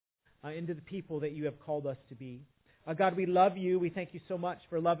into the people that you have called us to be. God, we love you. We thank you so much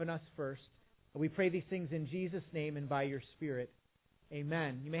for loving us first. We pray these things in Jesus' name and by your Spirit.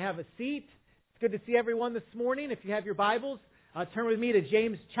 Amen. You may have a seat. It's good to see everyone this morning. If you have your Bibles, turn with me to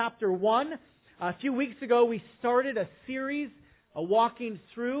James chapter 1. A few weeks ago, we started a series walking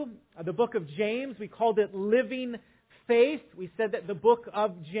through the book of James. We called it Living Faith. We said that the book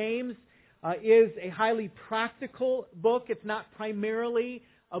of James is a highly practical book. It's not primarily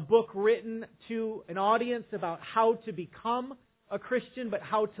a book written to an audience about how to become a Christian, but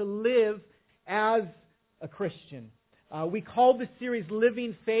how to live as a Christian. We called the series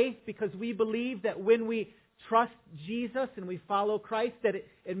Living Faith because we believe that when we trust Jesus and we follow Christ, that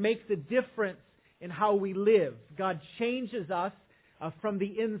it makes a difference in how we live. God changes us from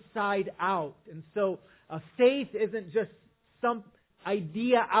the inside out. And so faith isn't just some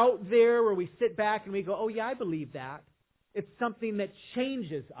idea out there where we sit back and we go, oh yeah, I believe that. It's something that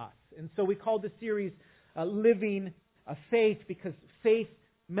changes us. And so we called the series Living Faith because faith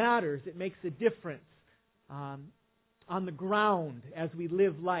matters. It makes a difference on the ground as we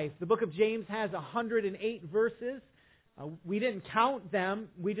live life. The book of James has 108 verses. We didn't count them.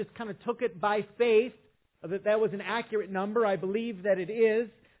 We just kind of took it by faith that was an accurate number. I believe that it is.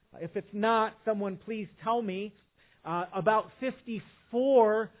 If it's not, someone please tell me. About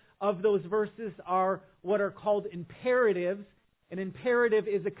 54 of those verses are what are called imperatives. An imperative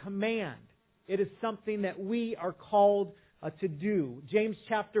is a command. It is something that we are called to do. James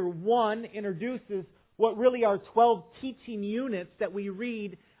chapter 1 introduces what really are 12 teaching units that we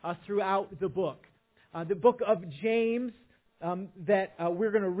read throughout the book. The book of James that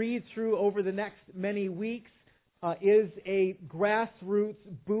we're going to read through over the next many weeks is a grassroots,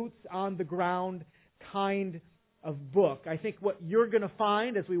 boots on the ground kind of book. I think what you're going to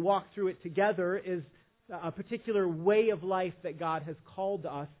find as we walk through it together is a particular way of life that God has called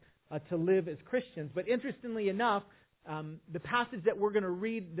us to live as Christians. But interestingly enough, the passage that we're going to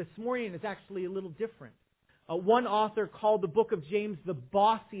read this morning is actually a little different. One author called the book of James the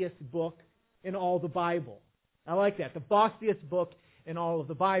bossiest book in all the Bible. I like that, the bossiest book in all of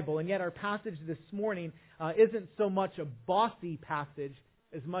the Bible. And yet our passage this morning isn't so much a bossy passage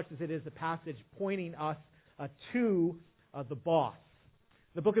as much as it is a passage pointing us to the boss.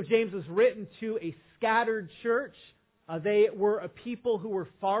 The book of James was written to a scattered church. They were a people who were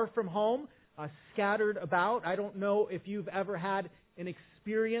far from home, scattered about. I don't know if you've ever had an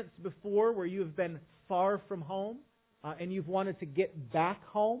experience before where you have been far from home and you've wanted to get back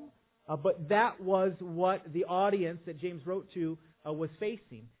home. But that was what the audience that James wrote to was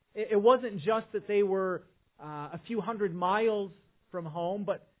facing. It wasn't just that they were a few hundred miles from home,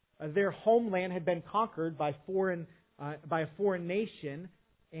 but their homeland had been conquered by a foreign nation,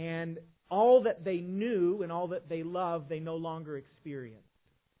 and all that they knew and all that they loved, they no longer experienced.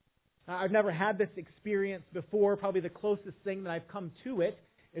 I've never had this experience before. Probably the closest thing that I've come to it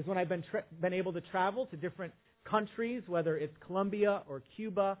is when I've been able to travel to different countries, whether it's Colombia or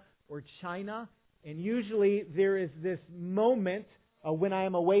Cuba or China. And usually there is this moment when I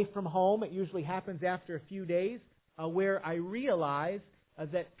am away from home, it usually happens after a few days, where I realize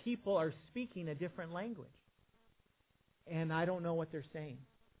that people are speaking a different language. And I don't know what they're saying.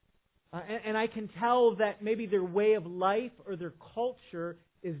 And I can tell that maybe their way of life or their culture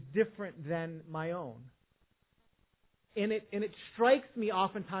is different than my own. And it strikes me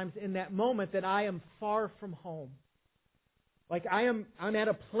oftentimes in that moment that I am far from home. Like I'm at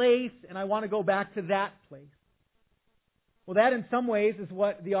a place and I want to go back to that place. Well, that in some ways is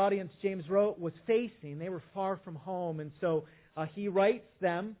what the audience James wrote was facing. They were far from home. And so he writes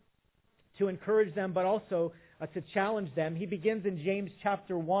them to encourage them, but also to challenge them. He begins in James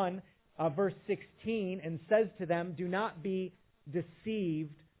chapter 1, verse 16, and says to them, "Do not be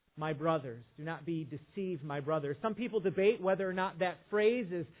deceived, my brothers." Do not be deceived, my brothers. Some people debate whether or not that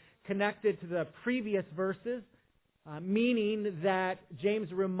phrase is connected to the previous verses, meaning that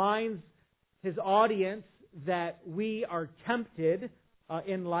James reminds his audience that we are tempted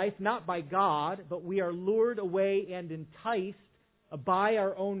in life, not by God, but we are lured away and enticed by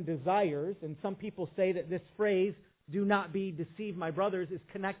our own desires. And some people say that this phrase, "do not be deceived, my brothers," is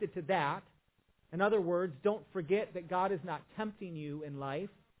connected to that. In other words, don't forget that God is not tempting you in life.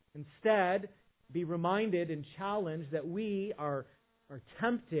 Instead, be reminded and challenged that we are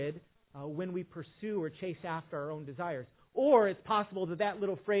tempted when we pursue or chase after our own desires. Or it's possible that that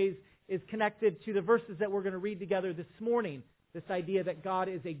little phrase is connected to the verses that we're going to read together this morning. This idea that God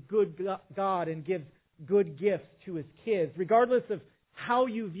is a good God and gives good gifts to His kids. Regardless of how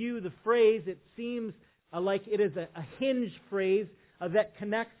you view the phrase, it seems like it is a hinge phrase that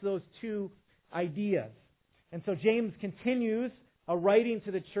connects those two ideas. And so James continues writing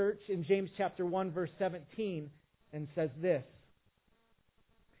to the church in James chapter 1, verse 17, and says this: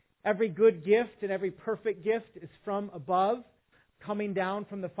 "Every good gift and every perfect gift is from above, coming down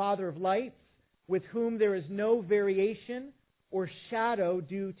from the Father of lights, with whom there is no variation or shadow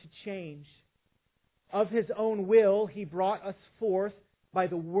due to change. Of His own will He brought us forth by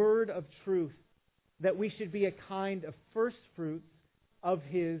the word of truth, that we should be a kind of first fruits of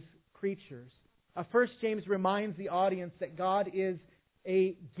His creatures." First, James reminds the audience that God is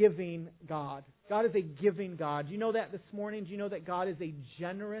a giving God. God is a giving God. Do you know that this morning? Do you know that God is a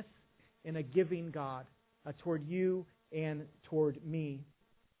generous and a giving God toward you and toward me?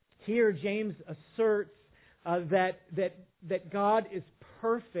 Here, James asserts that God is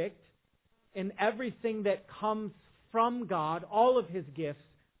perfect, and everything that comes from God, all of His gifts,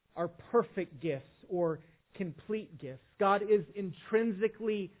 are perfect gifts or complete gifts. God is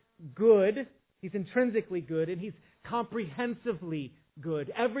intrinsically good. He's intrinsically good, and He's comprehensively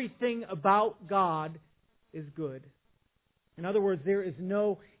good. Everything about God is good. In other words, there is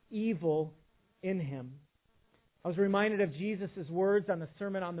no evil in Him. I was reminded of Jesus' words on the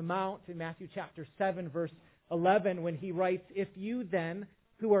Sermon on the Mount in Matthew chapter 7, verse 11, when He writes, "If you then,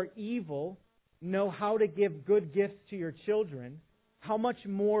 who are evil, know how to give good gifts to your children, how much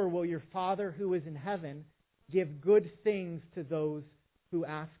more will your Father who is in heaven give good things to those who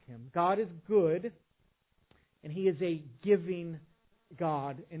ask Him?" God is good, and He is a giving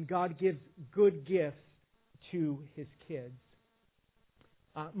God, and God gives good gifts to His kids.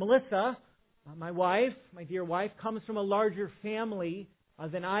 Melissa, my wife, my dear wife, comes from a larger family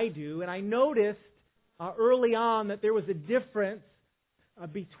than I do, and I noticed early on that there was a difference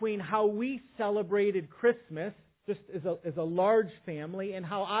between how we celebrated Christmas, just as a large family, and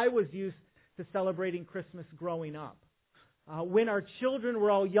how I was used to celebrating Christmas growing up. When our children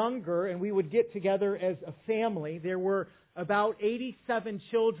were all younger and we would get together as a family, there were about 87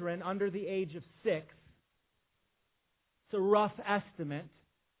 children under the age of 6. It's a rough estimate.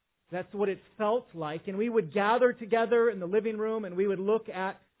 That's what it felt like. And we would gather together in the living room and we would look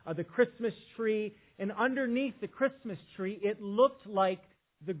at the Christmas tree. And underneath the Christmas tree, it looked like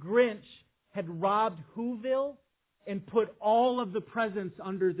the Grinch had robbed Whoville and put all of the presents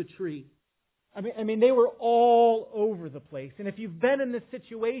under the tree. I mean, they were all over the place. And if you've been in this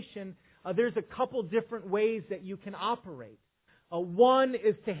situation, there's a couple different ways that you can operate. One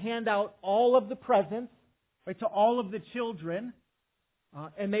is to hand out all of the presents, right, to all of the children,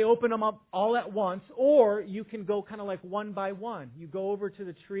 and they open them up all at once. Or you can go kind of like one by one. You go over to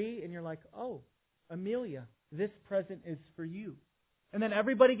the tree and you're like, "Oh, Amelia, this present is for you." And then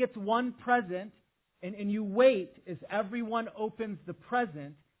everybody gets one present, and you wait as everyone opens the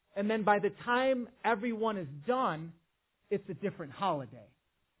present. And then by the time everyone is done, it's a different holiday.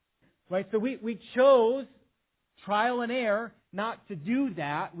 Right? So we chose, trial and error, not to do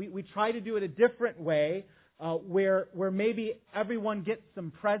that. We try to do it a different way, where maybe everyone gets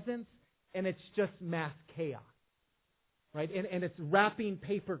some presents and it's just mass chaos. Right? And it's wrapping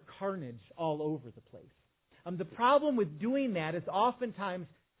paper carnage all over the place. The problem with doing that is oftentimes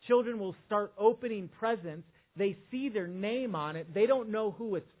children will start opening presents. They see their name on it. They don't know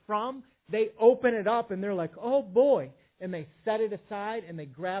who it's from. They open it up and they're like, "Oh boy." And they set it aside and they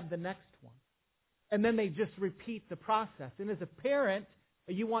grab the next one. And then they just repeat the process. And as a parent,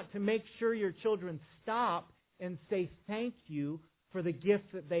 you want to make sure your children stop and say thank you for the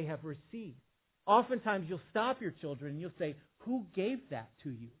gift that they have received. Oftentimes you'll stop your children and you'll say, "Who gave that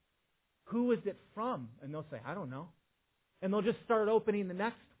to you? Who is it from?" And they'll say, "I don't know." And they'll just start opening the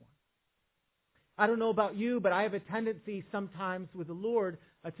next one. I don't know about you, but I have a tendency sometimes with the Lord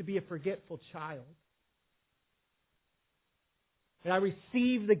to be a forgetful child. And I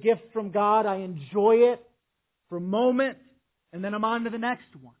receive the gift from God, I enjoy it for a moment, and then I'm on to the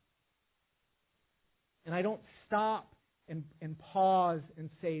next one. And I don't stop and pause and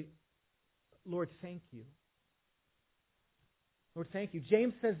say, "Lord, thank you. Lord, thank you."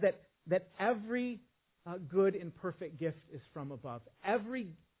 James says that every good and perfect gift is from above.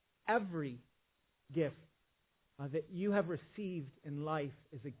 Every gift that you have received in life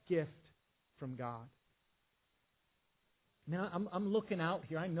is a gift from God. Now, I'm looking out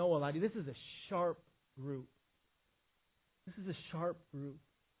here. I know a lot of you. This is a sharp group. This is a sharp group.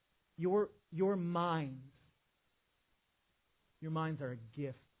 Your minds are a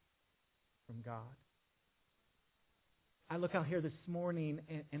gift from God. I look out here this morning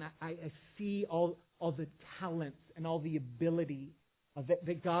and I see all the talents and all the ability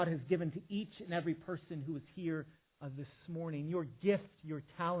that God has given to each and every person who is here this morning. Your gift, your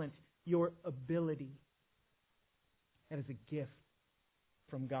talent, your ability. That is a gift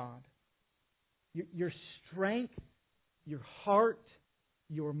from God. Your strength your heart,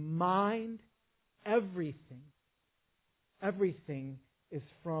 your mind, everything. Everything is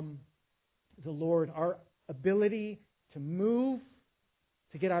from the Lord. Our ability to move,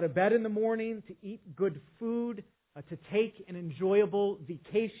 to get out of bed in the morning, to eat good food, to take an enjoyable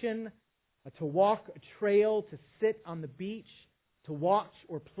vacation, to walk a trail, to sit on the beach, to watch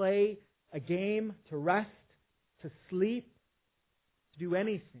or play a game, to rest, to sleep, to do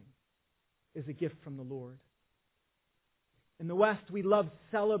anything is a gift from the Lord. In the West, we love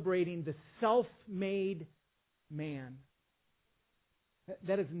celebrating the self-made man.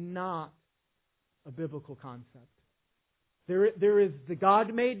 That is not a biblical concept. There is the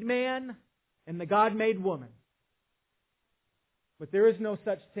God-made man and the God-made woman. But there is no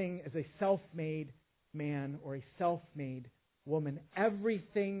such thing as a self-made man or a self-made woman.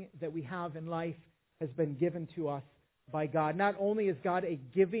 Everything that we have in life has been given to us by God. Not only is God a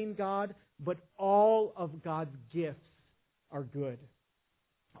giving God, but all of God's gifts are good.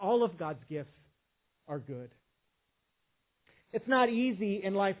 All of God's gifts are good. It's not easy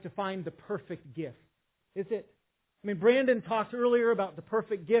in life to find the perfect gift, is it? I mean, Brandon talked earlier about the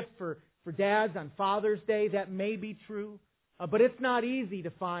perfect gift for dads on Father's Day. That may be true, but it's not easy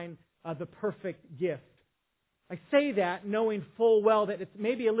to find the perfect gift. I say that knowing full well that it's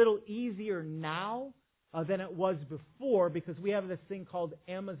maybe a little easier now than it was before, because we have this thing called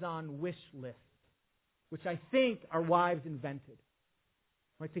Amazon wish list, which I think our wives invented,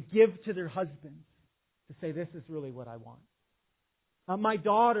 right, to give to their husbands, to say, this is really what I want. My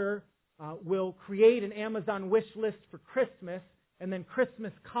daughter will create an Amazon wish list for Christmas, and then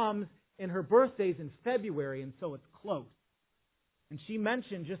Christmas comes, and her birthday's in February, and so it's close. And she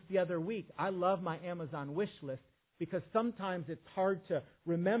mentioned just the other week, I love my Amazon wish list because sometimes it's hard to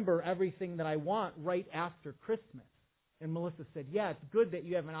remember everything that I want right after Christmas. And Melissa said, yeah, it's good that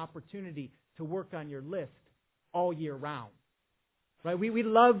you have an opportunity to work on your list all year round. Right? We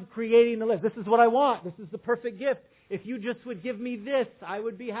love creating the list. This is what I want. This is the perfect gift. If you just would give me this, I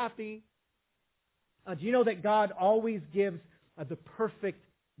would be happy. Do you know that God always gives the perfect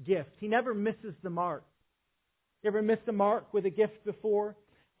gift? He never misses the mark. You ever missed the mark with a gift before?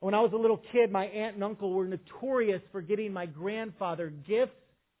 When I was a little kid, my aunt and uncle were notorious for getting my grandfather gifts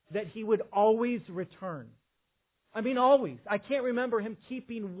that he would always return. I mean, always. I can't remember him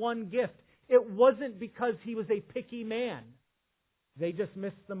keeping one gift. It wasn't because he was a picky man. They just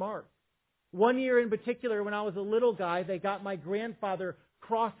missed the mark. One year in particular, when I was a little guy, they got my grandfather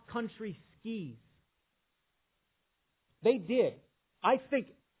cross-country skis. They did. I think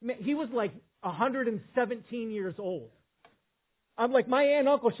he was like 117 years old. I'm like, my aunt and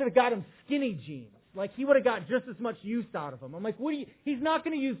uncle should have got him skinny jeans. Like, he would have got just as much use out of them. I'm like, he's not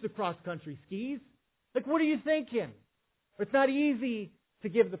going to use the cross-country skis. Like, what are you thinking? It's not easy to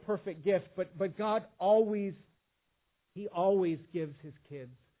give the perfect gift, but God He always gives His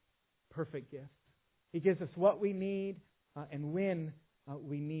kids perfect gifts. He gives us what we need and when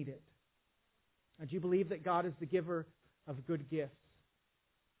we need it. And do you believe that God is the giver of good gifts?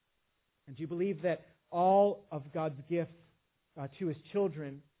 And do you believe that all of God's gifts to His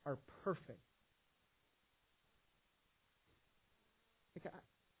children are perfect? Like,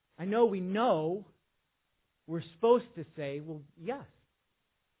 I know we're supposed to say, well, yes,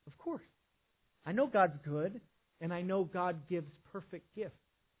 of course. I know God's good, and I know God gives perfect gifts.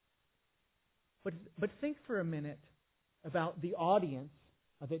 But think for a minute about the audience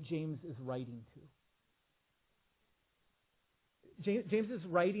that James is writing to. James is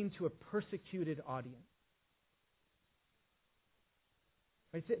writing to a persecuted audience.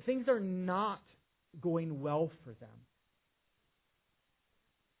 Right? Things are not going well for them.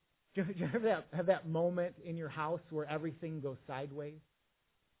 Do you ever have that moment in your house where everything goes sideways?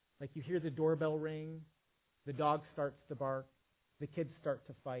 Like you hear the doorbell ring, the dog starts to bark, the kids start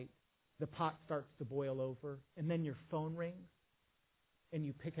to fight, the pot starts to boil over, and then your phone rings, and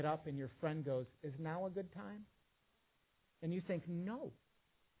you pick it up, and your friend goes, "Is now a good time?" And you think, no,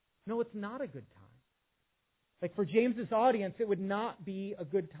 it's not a good time. Like for James's audience, it would not be a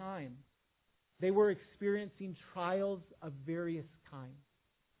good time. They were experiencing trials of various kinds.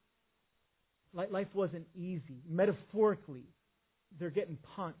 Life wasn't easy. Metaphorically, they're getting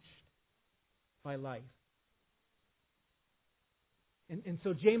punched by life. And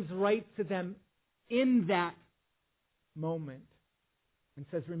so James writes to them in that moment and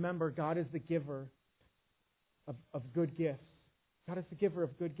says, remember, God is the giver of good gifts. God is the giver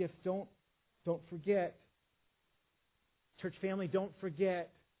of good gifts. Don't forget. Church family, don't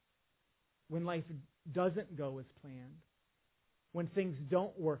forget when life doesn't go as planned, when things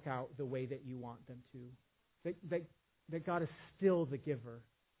don't work out the way that you want them to, that God is still the giver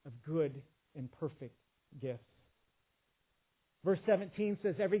of good and perfect gifts. Verse 17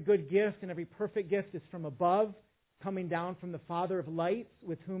 says, every good gift and every perfect gift is from above, coming down from the Father of lights,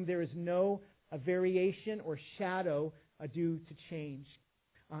 with whom there is no variation or shadow due to change.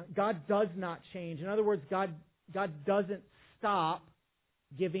 God does not change. In other words, God doesn't stop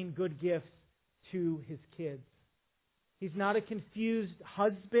giving good gifts to His kids. He's not a confused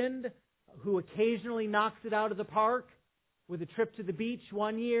husband who occasionally knocks it out of the park with a trip to the beach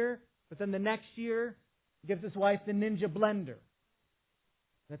one year, but then the next year gives his wife the Ninja blender.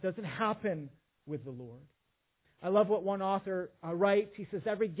 That doesn't happen with the Lord. I love what one author writes. He says,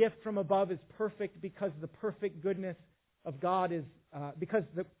 every gift from above is perfect because the perfect goodness of God is because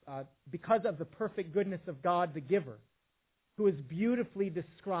of the perfect goodness of God, the giver, who is beautifully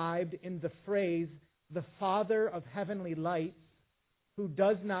described in the phrase, the Father of heavenly lights, who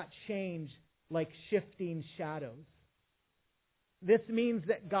does not change like shifting shadows. This means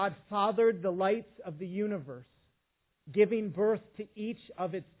that God fathered the lights of the universe, giving birth to each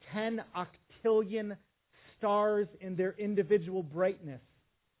of its 10 octillion stars in their individual brightness,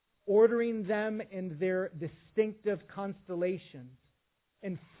 ordering them in their distinctive constellations,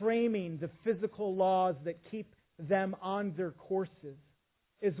 and framing the physical laws that keep them on their courses,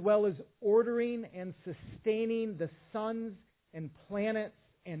 as well as ordering and sustaining the suns and planets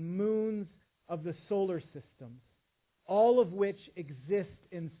and moons of the solar system, all of which exist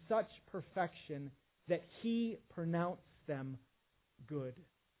in such perfection that He pronounced them good.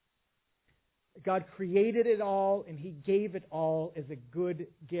 God created it all and He gave it all as a good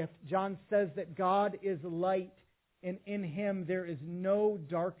gift. John says that God is light and in Him there is no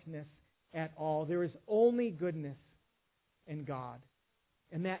darkness at all. There is only goodness in God.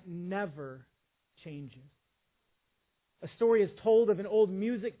 And that never changes. A story is told of an old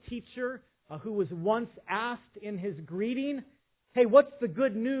music teacher who was once asked in his greeting, "Hey, what's the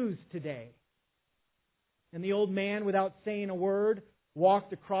good news today?" And the old man, without saying a word,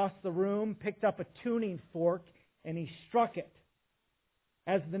 walked across the room, picked up a tuning fork, and he struck it.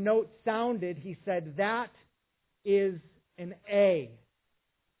 As the note sounded, he said, "That is an A.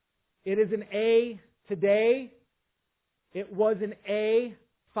 It is an A today. It was an A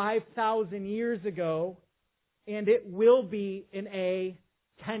 5,000 years ago, and it will be an A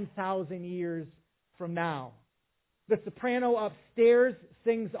 10,000 years from now." The soprano upstairs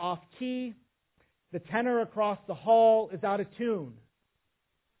sings off key. The tenor across the hall is out of tune.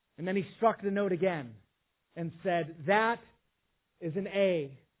 And then he struck the note again and said, "That is an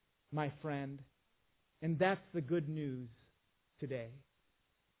A, my friend." And that's the good news today.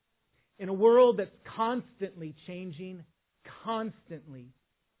 In a world that's constantly changing,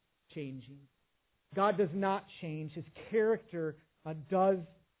 God does not change. His character does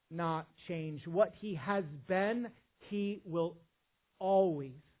not change. What He has been, He will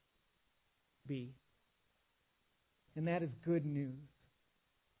always be. And that is good news.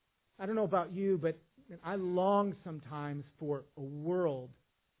 I don't know about you, but I long sometimes for a world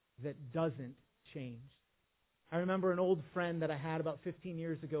that doesn't change. I remember an old friend that I had about 15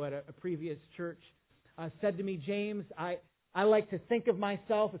 years ago at a previous church said to me, "James, I like to think of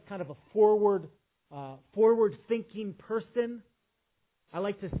myself as kind of a forward-thinking person. I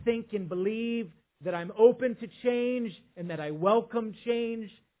like to think and believe that I'm open to change and that I welcome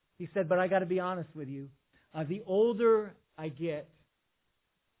change." He said, "But I got to be honest with you. The older I get,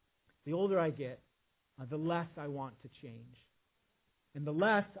 the less I want to change. And the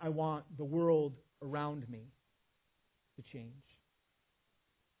less I want the world around me to change."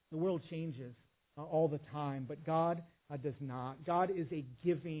 The world changes all the time, but God does not. God is a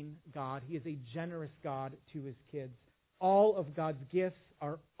giving God. He is a generous God to His kids. All of God's gifts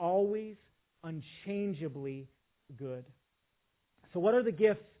are always unchangeably good. So what are the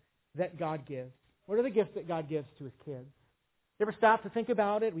gifts that God gives? What are the gifts that God gives to His kids? You ever stop to think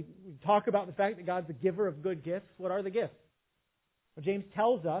about it? We talk about the fact that God's the giver of good gifts. What are the gifts? Well, James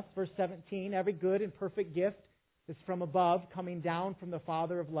tells us, verse 17, every good and perfect gift is from above, coming down from the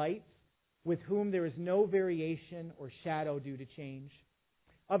Father of lights, with whom there is no variation or shadow due to change.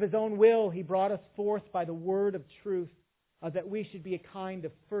 Of His own will, He brought us forth by the word of truth, that we should be a kind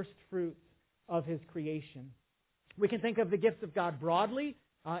of first fruits of His creation. We can think of the gifts of God broadly,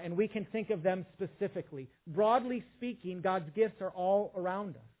 and we can think of them specifically. Broadly speaking, God's gifts are all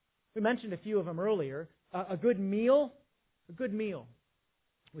around us. We mentioned a few of them earlier. A good meal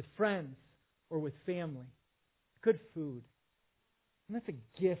with friends or with family. Good food. And that's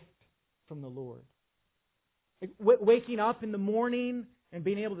a gift from the Lord. Waking up in the morning and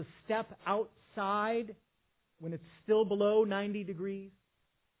being able to step outside when it's still below 90 degrees.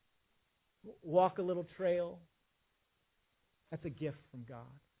 Walk a little trail. That's a gift from God.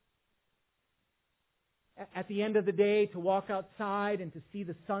 at the end of the day to walk outside and to see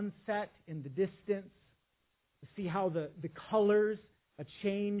the sunset in the distance, to see how the colors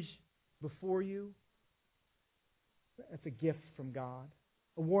change before you. That's a gift from God.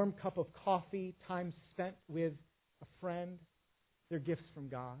 A warm cup of coffee, time spent with a friend, they're gifts from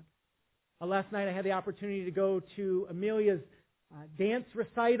God. Last night I had the opportunity to go to Amelia's dance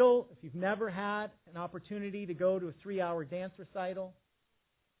recital. If you've never had an opportunity to go to a 3-hour dance recital,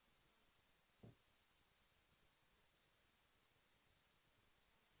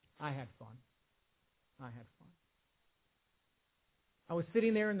 I had fun. I was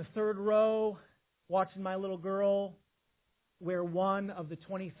sitting there in the third row watching my little girl wear one of the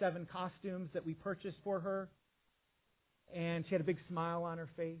 27 costumes that we purchased for her. And she had a big smile on her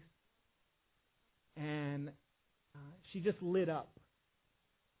face. And she just lit up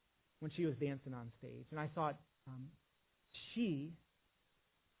when she was dancing on stage. And I thought, she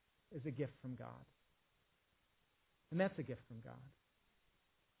is a gift from God. And that's a gift from God.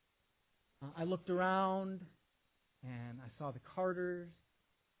 I looked around, and I saw the Carters,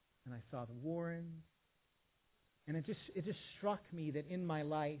 and I saw the Warrens, and it just struck me that in my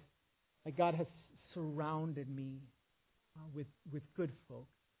life, like God has surrounded me with good folk,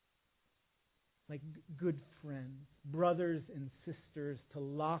 like good friends, brothers and sisters to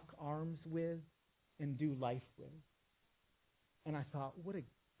lock arms with and do life with. And I thought, what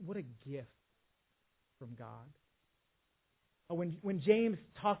a gift from God. When James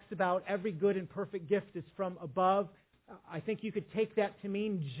talks about every good and perfect gift is from above, I think you could take that to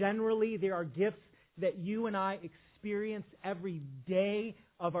mean generally there are gifts that you and I experience every day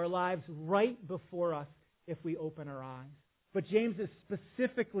of our lives right before us if we open our eyes. But James is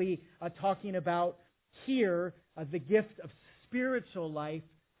specifically talking about here the gift of spiritual life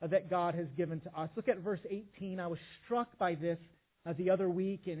that God has given to us. Look at verse 18. I was struck by this the other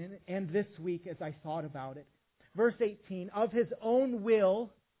week and this week as I thought about it. Verse 18, of His own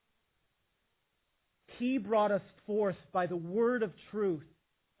will, He brought us forth by the word of truth,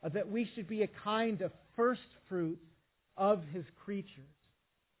 that we should be a kind of first fruits of His creatures.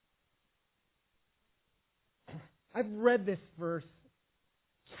 I've read this verse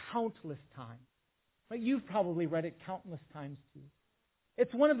countless times. You've probably read it countless times too.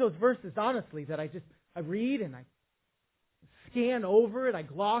 It's one of those verses, honestly, that I read and I scan over it, I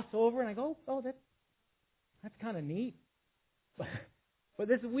gloss over, and I go, oh, that's kind of neat. But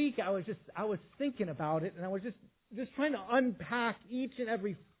this week I was thinking about it, and I was just trying to unpack each and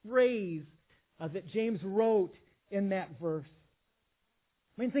every phrase that James wrote in that verse.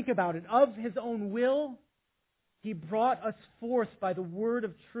 I mean, think about it. Of His own will, He brought us forth by the word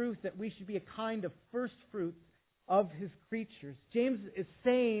of truth that we should be a kind of first fruits of His creatures. James is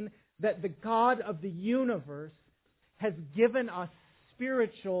saying that the God of the universe has given us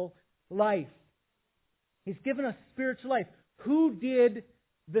spiritual life. He's given us spiritual life. Who did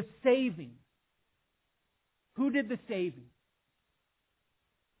the saving? Who did the saving?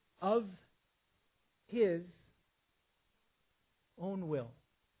 Of His own will.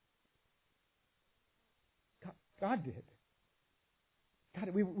 God did. God,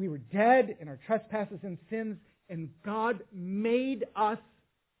 we were dead in our trespasses and sins, and God made us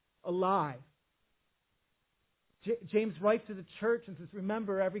alive. James writes to the church and says,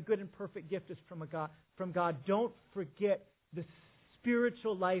 remember, every good and perfect gift is from God. Don't forget the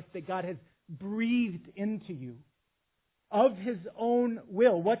spiritual life that God has breathed into you. Of His own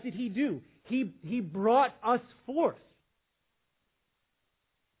will. What did He do? He brought us forth.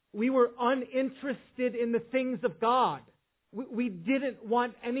 We were uninterested in the things of God. We didn't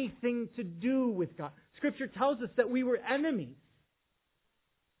want anything to do with God. Scripture tells us that we were enemies.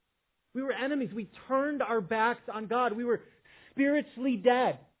 We were enemies. We turned our backs on God. We were spiritually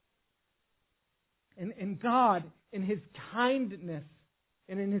dead. And God, in His kindness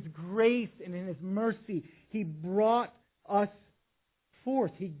and in His grace and in His mercy, He brought us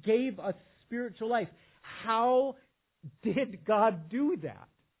forth. He gave us spiritual life. How did God do that?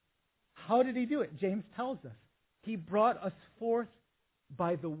 How did He do it? James tells us. He brought us forth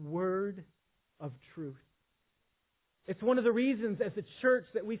by the word of truth. It's one of the reasons as a church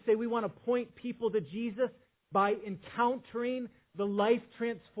that we say we want to point people to Jesus by encountering the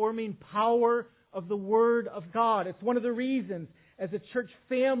life-transforming power of the Word of God. It's one of the reasons as a church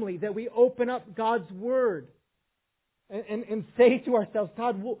family that we open up God's Word and say to ourselves,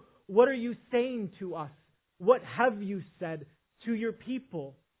 God, what are you saying to us? What have you said to your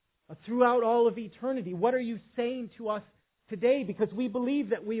people throughout all of eternity? What are you saying to us today? Because we believe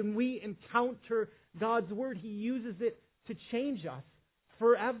that when we encounter God's Word, He uses it to change us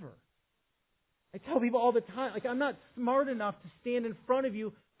forever. I tell people all the time, I'm not smart enough to stand in front of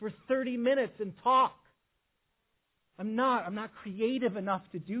you for 30 minutes and talk. I'm not creative enough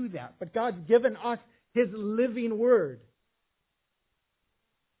to do that. But God's given us His living Word.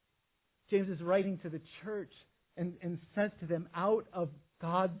 James is writing to the church and says to them, out of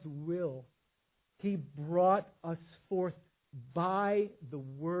God's will, He brought us forth by the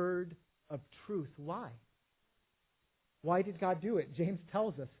word of truth. Why? Why did God do it? James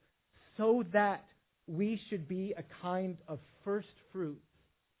tells us, so that we should be a kind of first fruits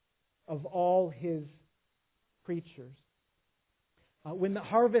of all His creatures. When the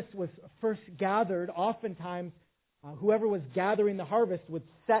harvest was first gathered, oftentimes whoever was gathering the harvest would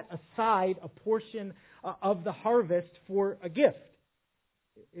set aside a portion of the harvest for a gift.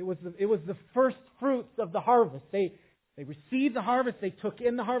 It was the first fruits of the harvest. They received the harvest, they took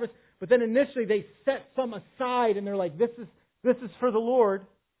in the harvest, but then initially they set some aside and they're like, this is for the Lord.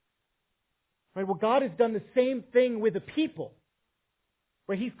 Right? Well, God has done the same thing with the people.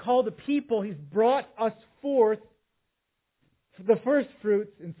 Where He's called the people, He's brought us forth the first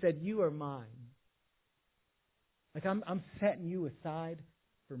fruits and said, you are mine. Like I'm setting you aside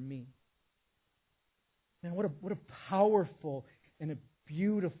for me. Man, what a powerful and a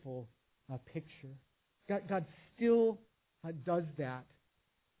beautiful picture. God still does that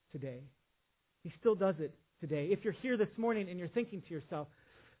today. He still does it today. If you're here this morning and you're thinking to yourself,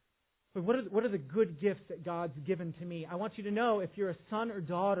 but what are the good gifts that God's given to me? I want you to know, if you're a son or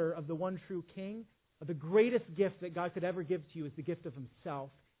daughter of the one true King, the greatest gift that God could ever give to you is the gift of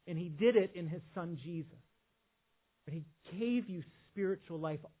Himself. And He did it in His Son Jesus. But He gave you spiritual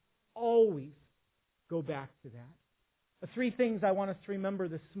life. Always go back to that. 3 things I want us to remember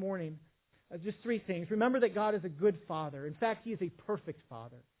this morning. Just 3 things. Remember that God is a good Father. In fact, He is a perfect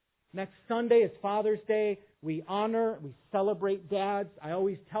Father. Next Sunday is Father's Day. We honor, we celebrate dads. I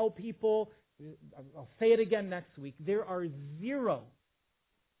always tell people, I'll say it again next week, there are zero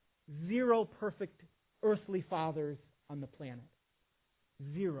perfect earthly fathers on the planet.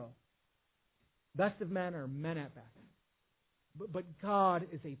 0. Best of men are men at best. But God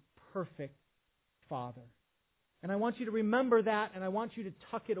is a perfect Father. And I want you to remember that, and I want you to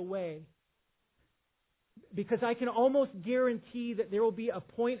tuck it away. Because I can almost guarantee that there will be a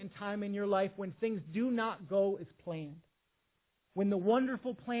point in time in your life when things do not go as planned. When the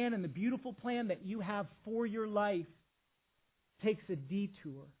wonderful plan and the beautiful plan that you have for your life takes a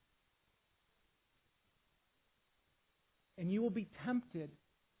detour. And you will be tempted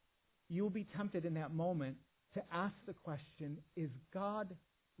in that moment to ask the question, is God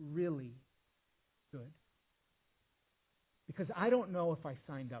really good? Because I don't know if I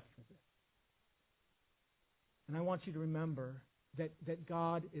signed up for this. And I want you to remember that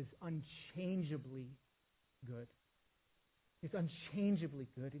God is unchangeably good. He's unchangeably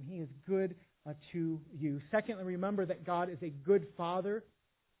good, and He is good to you. Secondly, remember that God is a good Father,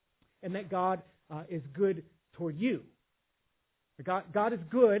 and that God is good toward you. God is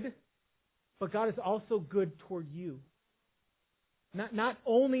good, but God is also good toward you. Not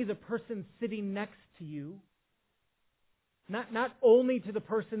only the person sitting next to you, not only to the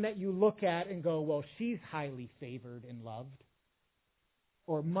person that you look at and go, well, she's highly favored and loved,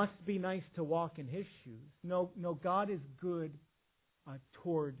 or must be nice to walk in His shoes. No, God is good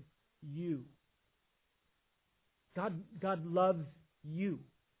toward you. God loves you.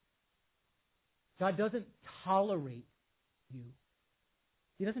 God doesn't tolerate you.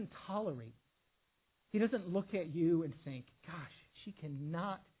 He doesn't tolerate. He doesn't look at you and think, gosh, she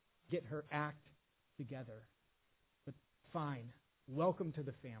cannot get her act together. But fine, welcome to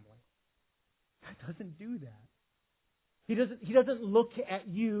the family. God doesn't do that. He doesn't look at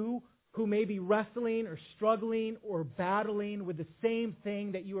you who may be wrestling or struggling or battling with the same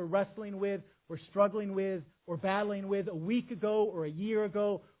thing that you were wrestling with or struggling with or battling with a week ago or a year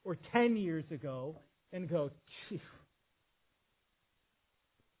ago or 10 years ago and go, gee.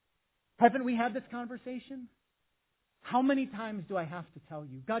 Haven't we had this conversation? How many times do I have to tell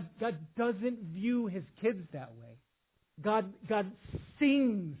you? God doesn't view His kids that way. God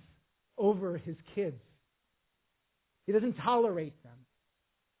sings over His kids. He doesn't tolerate them.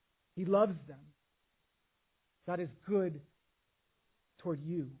 He loves them. God is good toward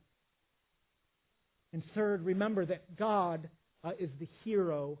you. And third, remember that God is the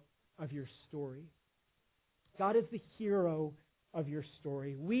hero of your story. God is the hero of your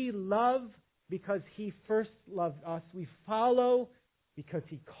story. We love because He first loved us. We follow because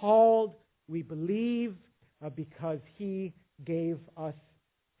He called. We believe because He gave us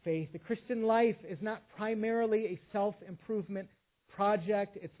faith. The Christian life is not primarily a self-improvement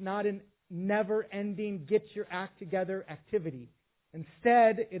project. It's not a never-ending get-your-act-together activity.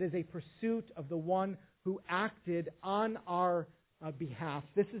 Instead, it is a pursuit of the one who acted on our behalf.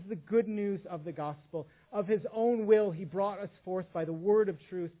 This is the good news of the gospel. Of His own will, He brought us forth by the word of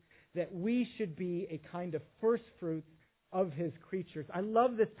truth, that we should be a kind of first fruits of His creatures. I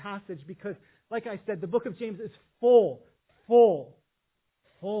love this passage because, like I said, the book of James is full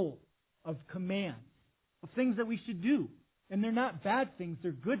of commands, of things that we should do. And they're not bad things,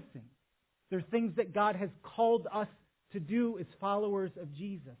 they're good things. They're things that God has called us to do as followers of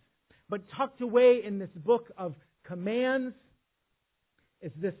Jesus. But tucked away in this book of commands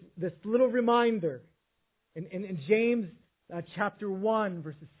is this little reminder in James chapter 1,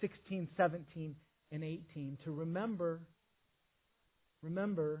 verses 16, 17, and 18, to remember the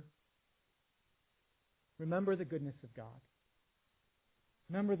goodness of God.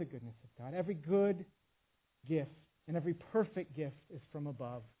 Remember the goodness of God. Every good gift and every perfect gift is from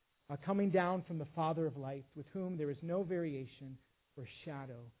above, coming down from the Father of lights, with whom there is no variation or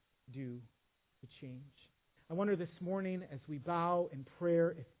shadow due to change. I wonder this morning, as we bow in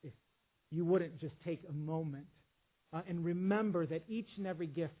prayer, if you wouldn't just take a moment and remember that each and every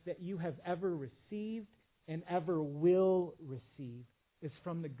gift that you have ever received and ever will receive is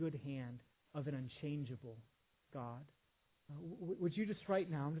from the good hand of an unchangeable God. Would you just right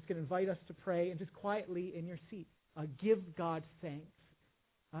now, I'm just going to invite us to pray, and just quietly in your seat, give God thanks.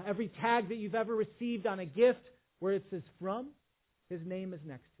 Every tag that you've ever received on a gift where it says from, His name is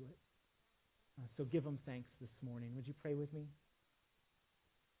next to it. So give Him thanks this morning. Would you pray with me?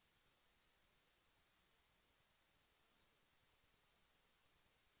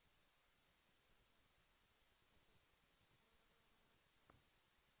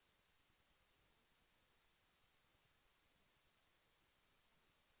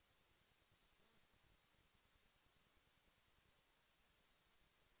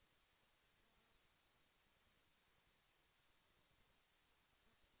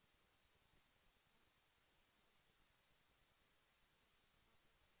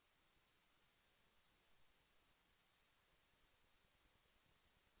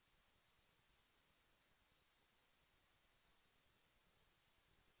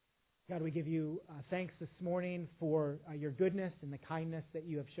 God, we give you thanks this morning for your goodness and the kindness that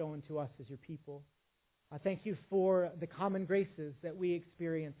you have shown to us as your people. Thank you for the common graces that we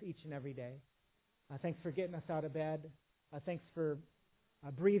experience each and every day. Thanks for getting us out of bed. Thanks for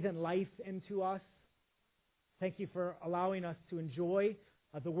breathing life into us. Thank you for allowing us to enjoy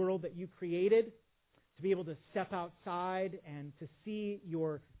the world that you created, to be able to step outside and to see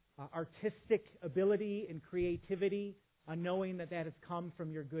your artistic ability and creativity, knowing that has come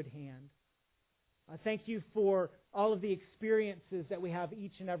from your good hand. Thank you for all of the experiences that we have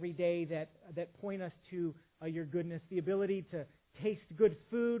each and every day that point us to your goodness, the ability to taste good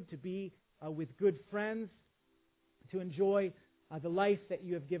food, to be with good friends, to enjoy the life that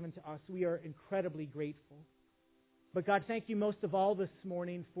you have given to us. We are incredibly grateful. But God, thank you most of all this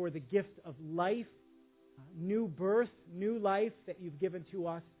morning for the gift of life, new birth, new life that you've given to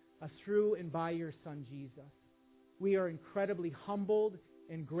us through and by your Son, Jesus. We are incredibly humbled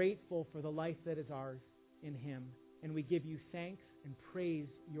and grateful for the life that is ours in Him. And we give you thanks and praise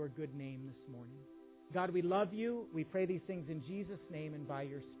your good name this morning. God, we love you. We pray these things in Jesus' name and by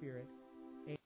your Spirit.